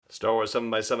Star Wars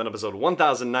 7x7, episode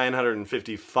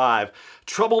 1955.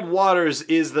 Troubled Waters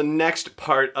is the next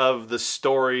part of the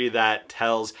story that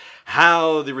tells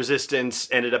how the Resistance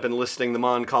ended up enlisting the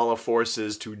Mon Cala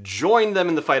forces to join them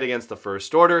in the fight against the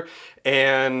First Order,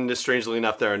 and strangely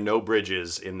enough, there are no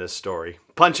bridges in this story.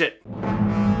 Punch it!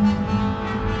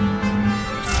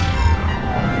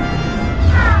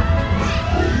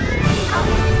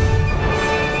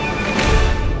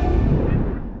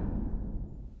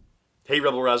 Hey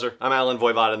Rebel Rouser, I'm Alan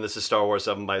Voivod and this is Star Wars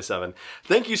 7x7.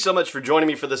 Thank you so much for joining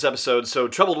me for this episode. So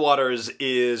Troubled Waters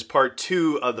is part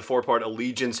 2 of the 4-part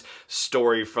Allegiance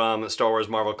story from Star Wars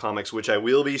Marvel Comics, which I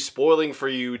will be spoiling for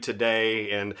you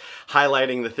today and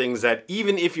highlighting the things that,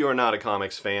 even if you are not a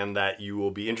comics fan, that you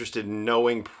will be interested in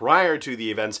knowing prior to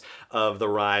the events of The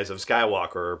Rise of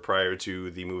Skywalker, or prior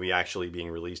to the movie actually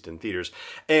being released in theaters.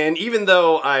 And even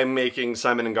though I'm making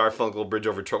Simon and Garfunkel Bridge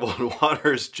Over Troubled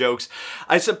Waters jokes,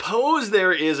 I suppose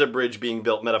there is a bridge being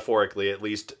built metaphorically. At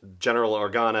least General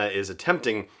Organa is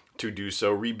attempting to do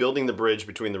so, rebuilding the bridge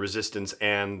between the Resistance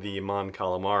and the Mon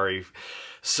Calamari.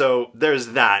 So there's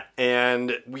that.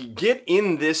 And we get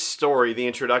in this story the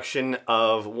introduction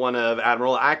of one of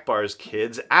Admiral Ackbar's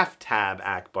kids, Aftab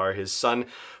Ackbar, his son,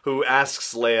 who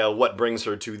asks Leia what brings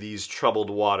her to these troubled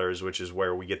waters, which is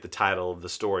where we get the title of the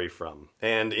story from.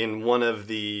 And in one of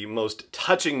the most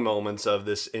touching moments of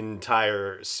this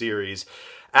entire series,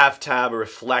 Aftab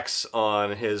reflects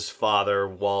on his father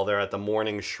while they're at the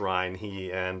morning shrine,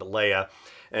 he and Leia,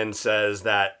 and says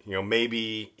that,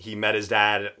 maybe he met his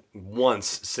dad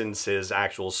once since his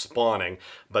actual spawning,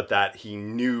 but that he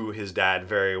knew his dad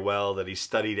very well, that he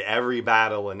studied every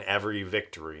battle and every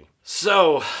victory.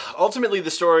 So, ultimately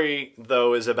the story,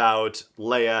 though, is about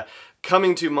Leia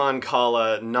coming to Mon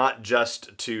Cala not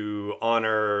just to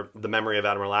honor the memory of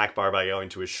Admiral Ackbar by going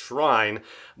to his shrine,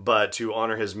 but to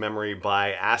honor his memory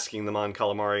by asking the Mon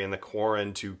Calamari and the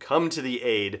Quarren to come to the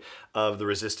aid of the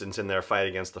Resistance in their fight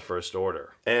against the First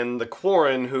Order. And the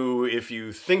Quarren, who, if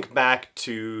you think back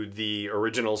to the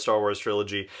original Star Wars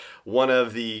trilogy, one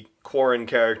of the Quarren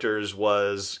characters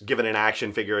was given an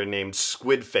action figure named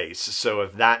Squidface. So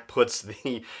if that puts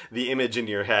the image in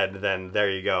your head, then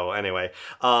there you go. Anyway,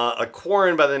 a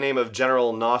Quarren by the name of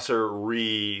General Nasser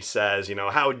Ree says,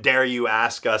 how dare you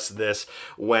ask us this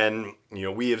when,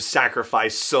 we have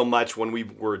sacrificed so much, when we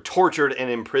were tortured and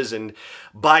imprisoned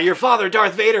by your father,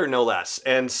 Darth Vader, no less.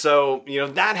 And so,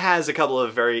 that has a couple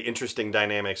of very interesting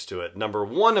dynamics to it. Number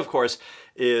one, of course,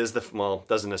 is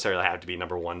doesn't necessarily have to be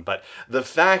number one, but the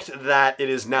fact that it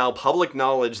is now public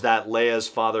knowledge that Leia's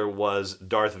father was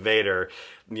Darth Vader,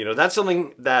 that's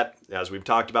something that, as we've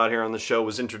talked about here on the show,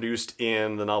 was introduced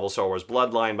in the novel Star Wars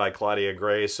Bloodline by Claudia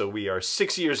Gray, so we are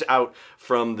 6 years out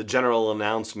from the general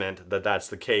announcement that that's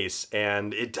the case,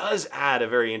 and it does add a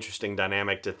very interesting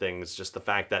dynamic to things, just the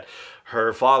fact that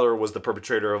her father was the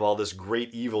perpetrator of all this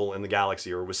great evil in the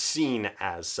galaxy, or was seen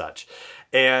as such.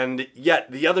 And yet,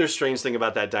 the other strange thing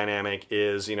about that dynamic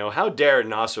is, how dare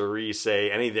Nasser Ree say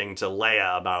anything to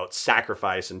Leia about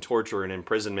sacrifice and torture and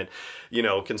imprisonment,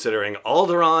 considering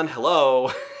Alderaan,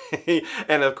 hello,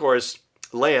 and of course,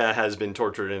 Leia has been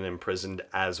tortured and imprisoned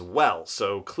as well.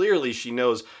 So clearly she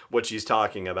knows what she's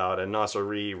talking about, and Nasser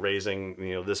Ree raising,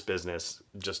 this business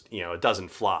just, it doesn't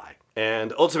fly.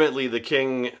 And ultimately the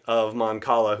king of Mon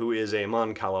Cala, who is a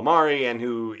Mon Calamari and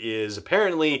who is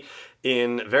apparently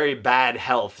in very bad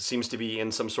health, seems to be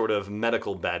in some sort of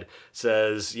medical bed,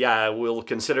 says, yeah, we'll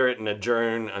consider it and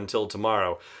adjourn until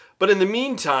tomorrow. But in the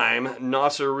meantime,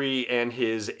 Nasser Ree and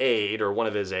his aide, or one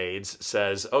of his aides,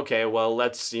 says, okay, well,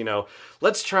 let's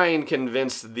try and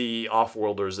convince the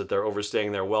Offworlders that they're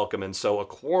overstaying their welcome. And so a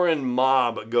Quarren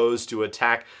mob goes to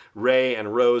attack Rey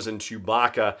and Rose and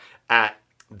Chewbacca at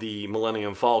the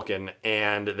Millennium Falcon,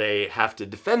 and they have to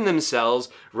defend themselves.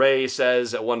 Rey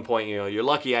says at one point, you're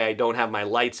lucky I don't have my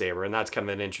lightsaber, and that's kind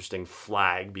of an interesting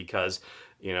flag because,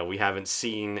 we haven't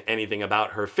seen anything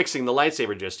about her fixing the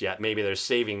lightsaber just yet. Maybe they're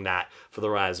saving that for the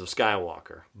Rise of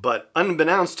Skywalker. But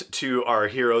unbeknownst to our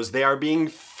heroes, they are being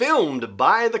filmed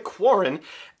by the Quarren,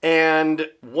 and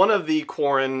one of the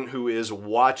Quarren who is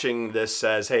watching this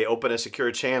says, hey, open a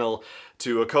secure channel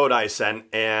to a code I sent,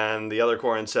 and the other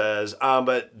Quarren says,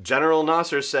 but General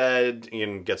Nasser said,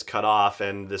 gets cut off,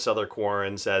 and this other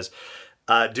Quarren says,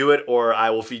 do it or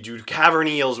I will feed you cavern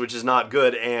eels, which is not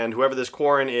good, and whoever this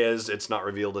Quarren is, it's not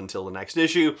revealed until the next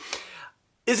issue,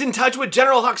 is in touch with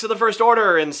General Hux of the First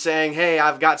Order and saying, hey,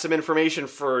 I've got some information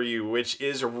for you, which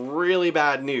is really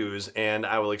bad news, and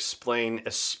I will explain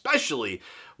especially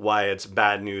why it's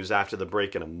bad news after the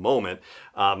break in a moment.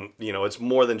 It's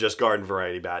more than just garden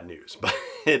variety bad news. But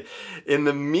in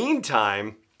the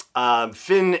meantime,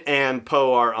 Finn and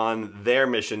Poe are on their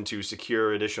mission to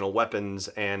secure additional weapons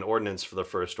and ordnance for the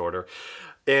First Order.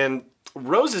 And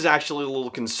Rose is actually a little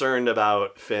concerned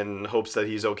about Finn, hopes that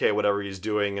he's okay whatever he's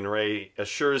doing, and Rey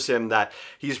assures him that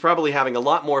he's probably having a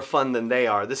lot more fun than they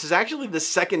are. This is actually the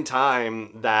second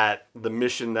time that the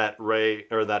mission that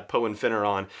that Poe and Finn are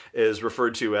on is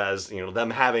referred to as,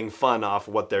 them having fun off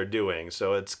what they're doing.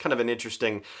 So it's kind of an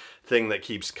interesting thing that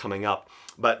keeps coming up.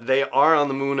 But they are on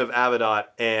the moon of Avedot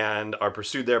and are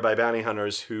pursued there by bounty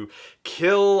hunters who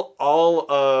kill all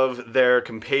of their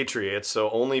compatriots. So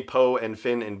only Poe and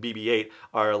Finn and BB-8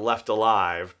 are left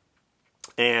alive.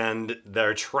 And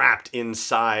they're trapped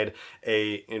inside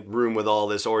a room with all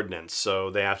this ordnance. So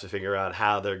they have to figure out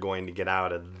how they're going to get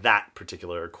out of that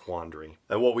particular quandary.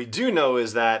 And what we do know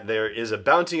is that there is a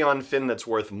bounty on Finn that's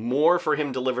worth more for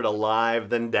him delivered alive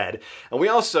than dead. And we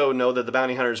also know that the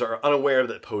bounty hunters are unaware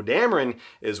that Poe Dameron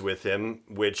is with him,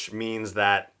 which means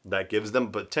that gives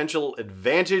them potential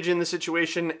advantage in the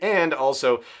situation, and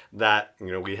also that,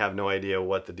 we have no idea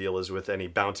what the deal is with any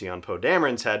bounty on Poe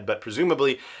Dameron's head, but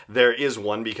presumably there is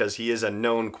one because he is a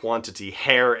known quantity,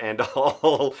 hair and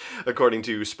all, according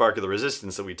to Spark of the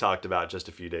Resistance that we talked about just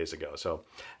a few days ago. So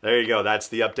there you go, that's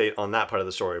the update on that part of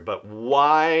the story. But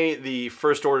why the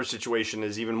First Order situation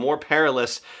is even more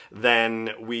perilous than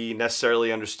we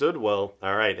necessarily understood, well,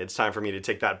 all right, it's time for me to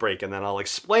take that break, and then I'll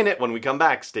explain it when we come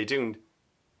back. Stay tuned.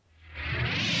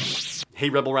 Hey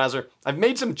Rebel Rouser, I've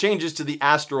made some changes to the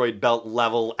asteroid belt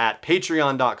level at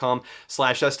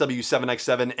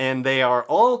patreon.com/SW7X7, and they are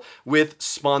all with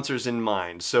sponsors in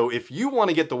mind. So if you want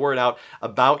to get the word out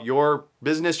about your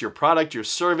business, your product, your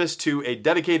service to a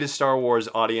dedicated Star Wars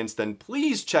audience, then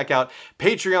please check out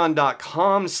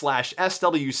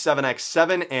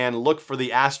patreon.com/SW7X7 and look for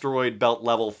the asteroid belt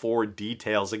level for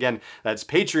details. Again, that's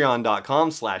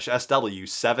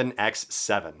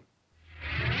patreon.com/SW7X7.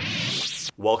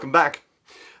 Welcome back.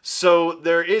 So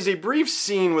there is a brief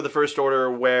scene with the First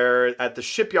Order where at the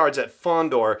shipyards at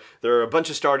Fondor, there are a bunch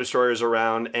of Star Destroyers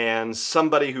around, and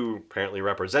somebody who apparently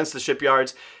represents the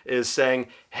shipyards is saying,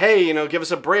 hey, give us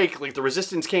a break, like the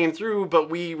Resistance came through, but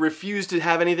we refuse to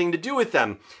have anything to do with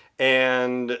them.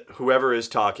 And whoever is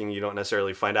talking, you don't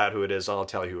necessarily find out who it is, I'll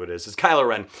tell you who it is. It's Kylo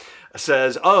Ren.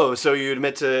 Says, oh, so you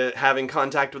admit to having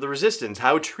contact with the Resistance.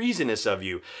 How treasonous of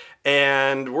you.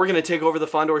 And we're going to take over the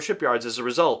Fondor shipyards as a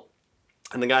result.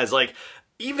 And the guy's like,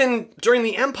 even during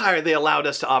the Empire, they allowed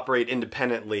us to operate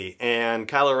independently. And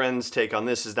Kylo Ren's take on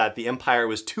this is that the Empire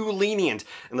was too lenient,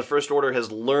 and the First Order has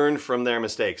learned from their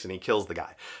mistakes, and he kills the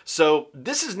guy. So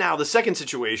this is now the second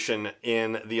situation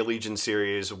in the Allegiance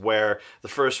series where the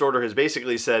First Order has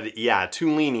basically said, yeah,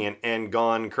 too lenient, and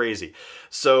gone crazy.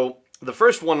 So the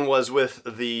first one was with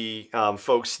the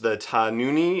folks, the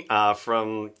Tanuni,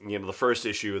 from the first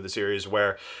issue of the series,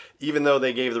 where even though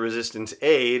they gave the Resistance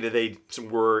aid, they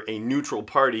were a neutral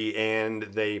party, and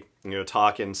they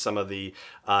talk in some of the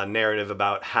narrative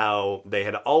about how they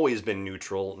had always been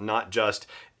neutral, not just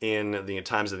in the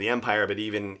times of the Empire, but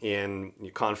even in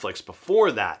conflicts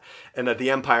before that, and that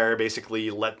the Empire basically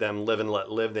let them live and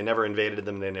let live. They never invaded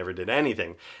them, they never did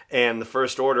anything. And the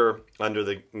First Order, under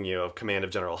the command of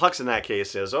General Hux in that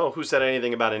case, says, oh, who said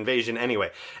anything about invasion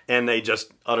anyway? And they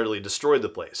just utterly destroyed the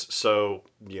place. So,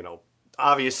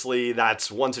 obviously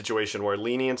that's one situation where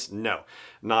lenience, no,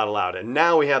 not allowed. And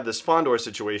now we have this Fondor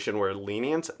situation where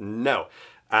lenience, no.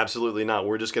 Absolutely not.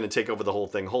 We're just going to take over the whole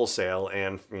thing wholesale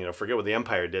and, forget what the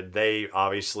Empire did. They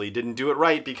obviously didn't do it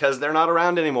right because they're not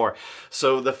around anymore.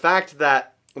 So the fact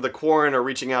that the Quarren are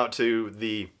reaching out to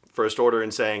the First Order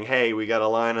and saying, hey, we got a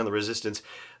line on the Resistance,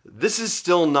 this is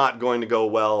still not going to go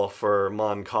well for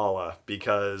Mon Cala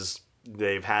because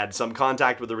they've had some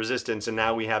contact with the Resistance, and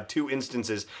now we have two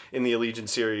instances in the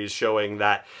Allegiance series showing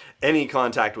that any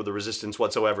contact with the Resistance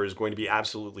whatsoever is going to be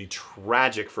absolutely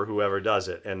tragic for whoever does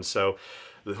it. And so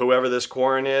whoever this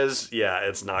Quarren is, yeah,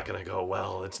 it's not going to go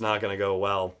well. It's not going to go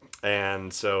well.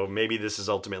 And so maybe this is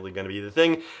ultimately going to be the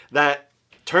thing that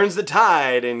turns the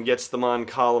tide and gets the Mon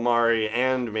Calamari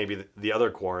and maybe the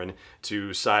other Quarren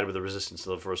to side with the Resistance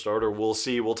of the First Order. We'll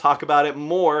see. We'll talk about it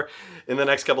more in the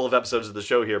next couple of episodes of the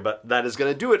show here, but that is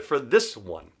going to do it for this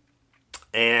one.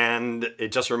 And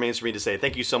it just remains for me to say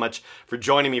thank you so much for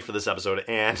joining me for this episode,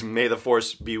 and may the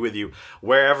Force be with you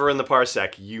wherever in the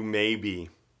parsec you may be.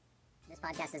 This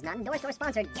podcast is not endorsed or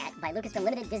sponsored yet by Lucasfilm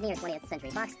Limited, Disney, or 20th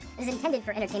Century Fox. It is intended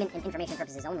for entertainment and information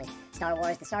purposes only. Star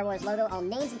Wars, the Star Wars logo, all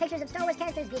names and pictures of Star Wars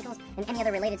characters, vehicles, and any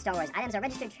other related Star Wars items are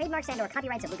registered trademarks and/or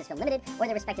copyrights of Lucasfilm Limited or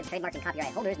their respective trademark and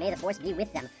copyright holders. May the Force be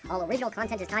with them. All original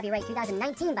content is copyright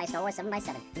 2019 by Star Wars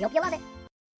 7x7. We hope you love it.